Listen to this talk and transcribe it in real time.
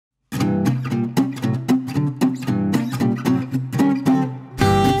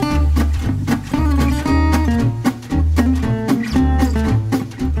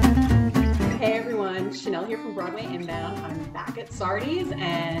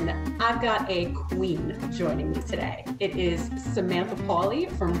I've got a queen joining me today. It is Samantha Pauly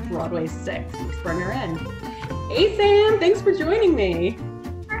from Broadway 6. Let's bring her in. Hey Sam, thanks for joining me.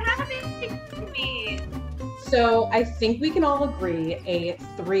 For having me. So I think we can all agree a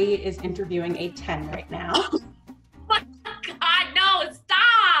 3 is interviewing a 10 right now. Oh my God, no,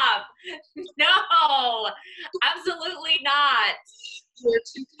 stop. No, absolutely not. You're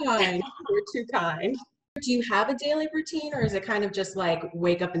too kind. You're too kind. Do you have a daily routine, or is it kind of just like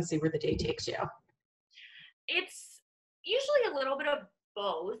wake up and see where the day takes you? It's usually a little bit of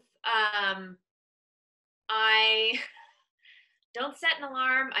both. I don't set an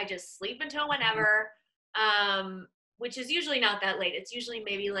alarm. I just sleep until whenever, which is usually not that late. It's usually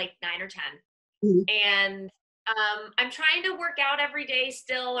maybe like 9 or 10. Mhm. And I'm trying to work out every day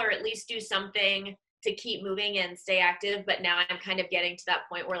still, or at least do something to keep moving and stay active. But now I'm kind of getting to that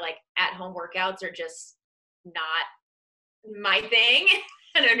point where like at-home workouts are just not my thing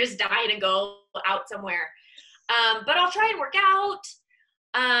and I'm just dying to go out somewhere. But I'll try and work out.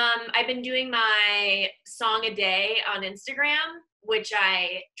 I've been doing my song a day on Instagram, which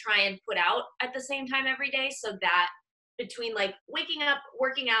I try and put out at the same time every day, so that between like waking up,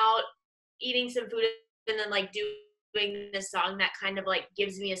 working out, eating some food, and then like doing this song, that kind of like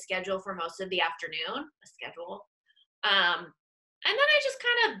gives me a schedule for most of the afternoon, and then I just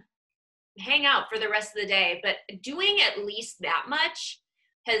kind of hang out for the rest of the day. But doing at least that much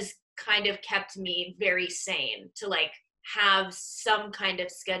has kind of kept me very sane to like have some kind of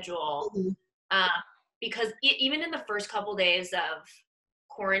schedule. Because even in the first couple days of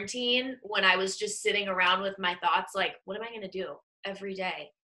quarantine, when I was just sitting around with my thoughts, like, what am I going to do every day?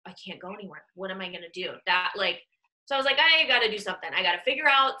 I can't go anywhere. What am I going to do? So I was like, I got to do something. I got to figure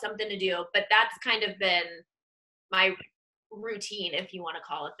out something to do. But that's kind of been my routine, if you want to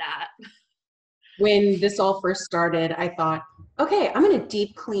call it that. When this all first started, I thought, okay, I'm going to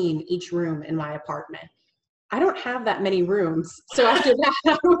deep clean each room in my apartment. I don't have that many rooms. So after that,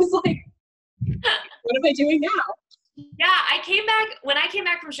 I was like, what am I doing now? Yeah, when I came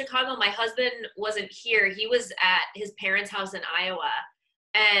back from Chicago, my husband wasn't here. He was at his parents' house in Iowa.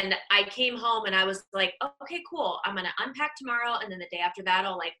 And I came home and I was like, oh, okay, cool. I'm going to unpack tomorrow. And then the day after that,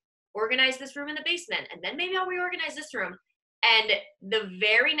 I'll like organize this room in the basement. And then maybe I'll reorganize this room. And the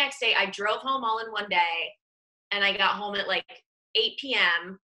very next day, I drove home all in one day, and I got home at like 8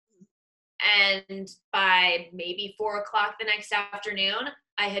 p.m. And by maybe 4 o'clock the next afternoon,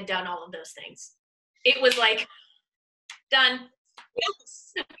 I had done all of those things. It was like, done.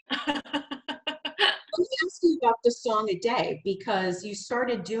 Yes. Let me ask you about the song a day, because you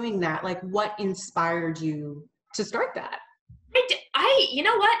started doing that. Like, what inspired you to start that? You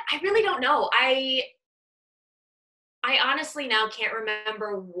know what? I really don't know. I honestly now can't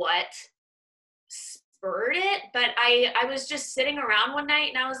remember what spurred it, but I was just sitting around one night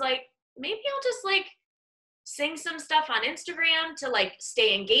and I was like, maybe I'll just like sing some stuff on Instagram to like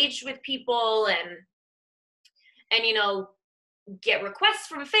stay engaged with people and you know, get requests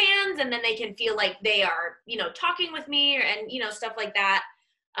from fans, and then they can feel like they are, you know, talking with me and, you know, stuff like that.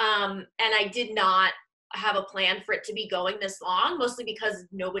 And I did not have a plan for it to be going this long, mostly because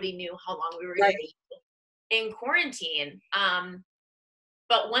nobody knew how long we were going to be in quarantine.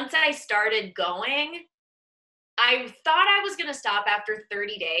 But once I started going, I thought I was going to stop after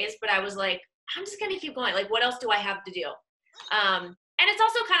 30 days, but I was like, I'm just going to keep going. Like, what else do I have to do? And it's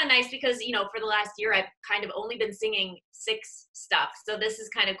also kind of nice because, you know, for the last year, I've kind of only been singing 6 stuff. So this is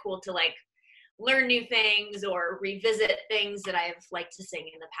kind of cool to like learn new things or revisit things that I've liked to sing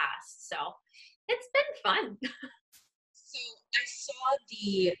in the past. So it's been fun. So I saw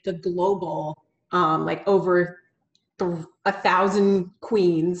the global, like over 1,000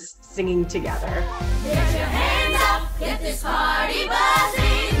 queens singing together. Get your hands up, get this party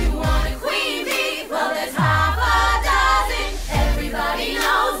buzzing. You want a queen bee? Well, there's half a dozen. Everybody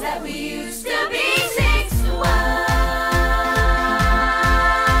knows that we used to be 6 to 1.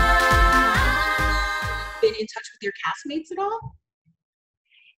 Been in touch with your castmates at all?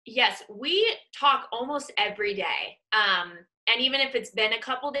 Yes, we talk almost every day. And even if it's been a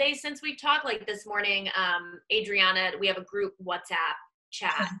couple days since we've talked, like this morning, Adriana, we have a group WhatsApp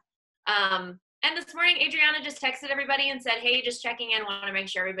chat. And this morning, Adriana just texted everybody and said, hey, just checking in, want to make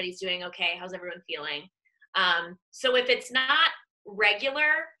sure everybody's doing okay. How's everyone feeling? So if it's not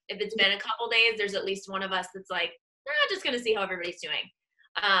regular, if it's been a couple days, there's at least one of us that's like, just going to see how everybody's doing.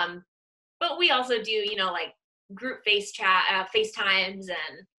 But we also do, you know, like group FaceTimes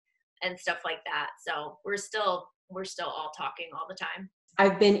and stuff like that. So we're still all talking all the time.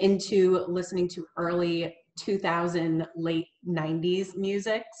 I've been into listening to early 2000, late 90s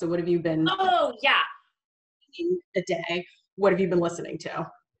music. So what have you been? Oh, yeah. A day? What have you been listening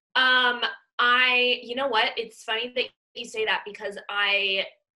to? You know what? It's funny that you say that because I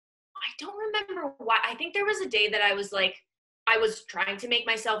don't remember why. I think there was a day that I was trying to make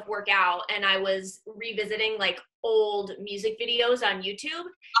myself work out and I was revisiting like old music videos on YouTube.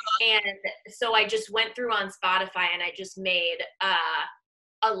 And so I just went through on Spotify and I just made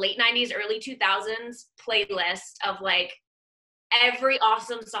a late 90s, early 2000s playlist of like every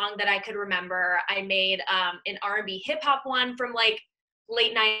awesome song that I could remember. I made an R&B hip hop one from like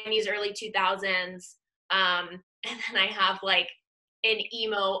late 90s, early 2000s. And then I have like an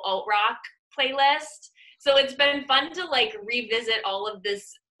emo alt rock playlist. So it's been fun to like revisit all of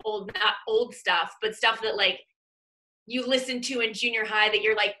this not old stuff, but stuff that like you listened to in junior high that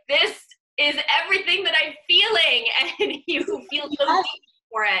you're like, this is everything that I'm feeling. And you feel so deep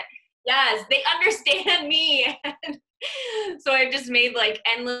for it. Yes, they understand me. So I've just made like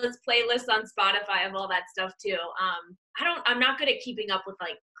endless playlists on Spotify of all that stuff too. I'm not good at keeping up with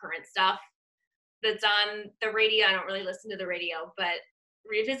like current stuff that's on the radio. I don't really listen to the radio, but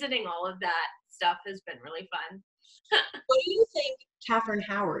revisiting all of that stuff has been really fun. What do you think Katherine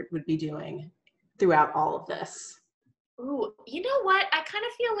Howard would be doing throughout all of this? Ooh, you know what? I kind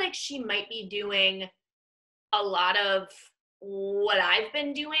of feel like she might be doing a lot of what I've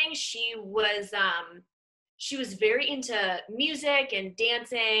been doing. She was very into music and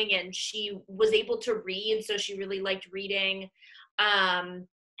dancing, and she was able to read, so she really liked reading. And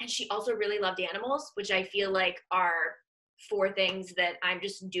she also really loved animals, which I feel like are 4 things that I'm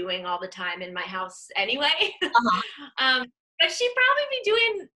just doing all the time in my house anyway. But she'd probably be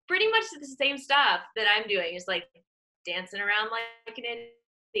doing pretty much the same stuff that I'm doing, is like dancing around like an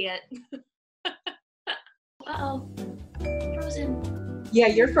idiot. Uh-oh, frozen. Yeah,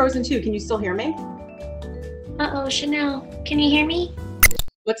 you're frozen too. Can you still hear me? Uh-oh, Chanel, can you hear me?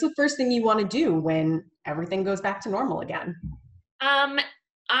 What's the first thing you want to do when everything goes back to normal again?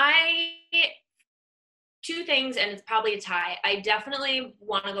 2 things, and it's probably a tie. I definitely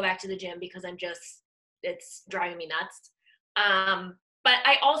want to go back to the gym because it's driving me nuts. But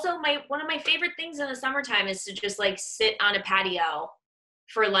I also, one of my favorite things in the summertime is to just like sit on a patio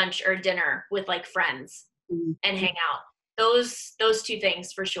for lunch or dinner with like friends and hang out. Those 2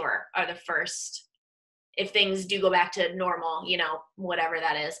 things for sure are the first, if things do go back to normal, you know, whatever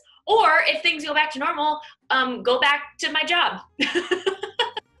that is. Or if things go back to normal, go back to my job.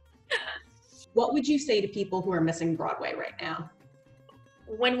 What would you say to people who are missing Broadway right now?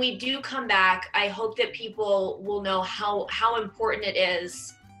 When we do come back, I hope that people will know how important it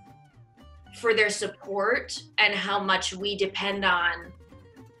is for their support and how much we depend on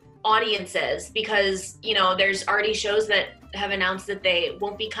audiences, because, you know, there's already shows that have announced that they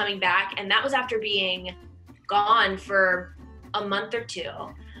won't be coming back, and that was after being gone for a month or 2.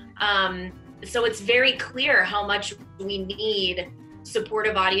 So it's very clear how much we need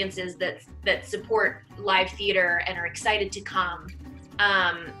supportive audiences that support live theater and are excited to come.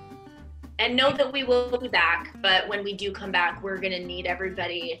 And know that we will be back, but when we do come back, we're gonna need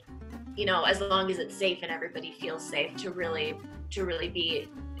everybody, you know, as long as it's safe and everybody feels safe, to really be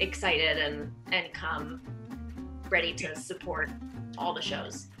excited and come ready to support all the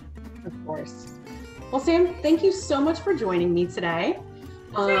shows. Of course. Well, Sam, thank you so much for joining me today.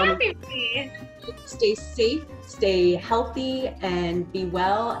 Stay safe, stay healthy, and be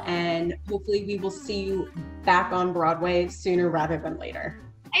well, and hopefully we will see you back on Broadway sooner rather than later.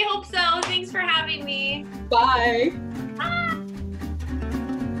 I hope so. Thanks for having me. Bye. Bye.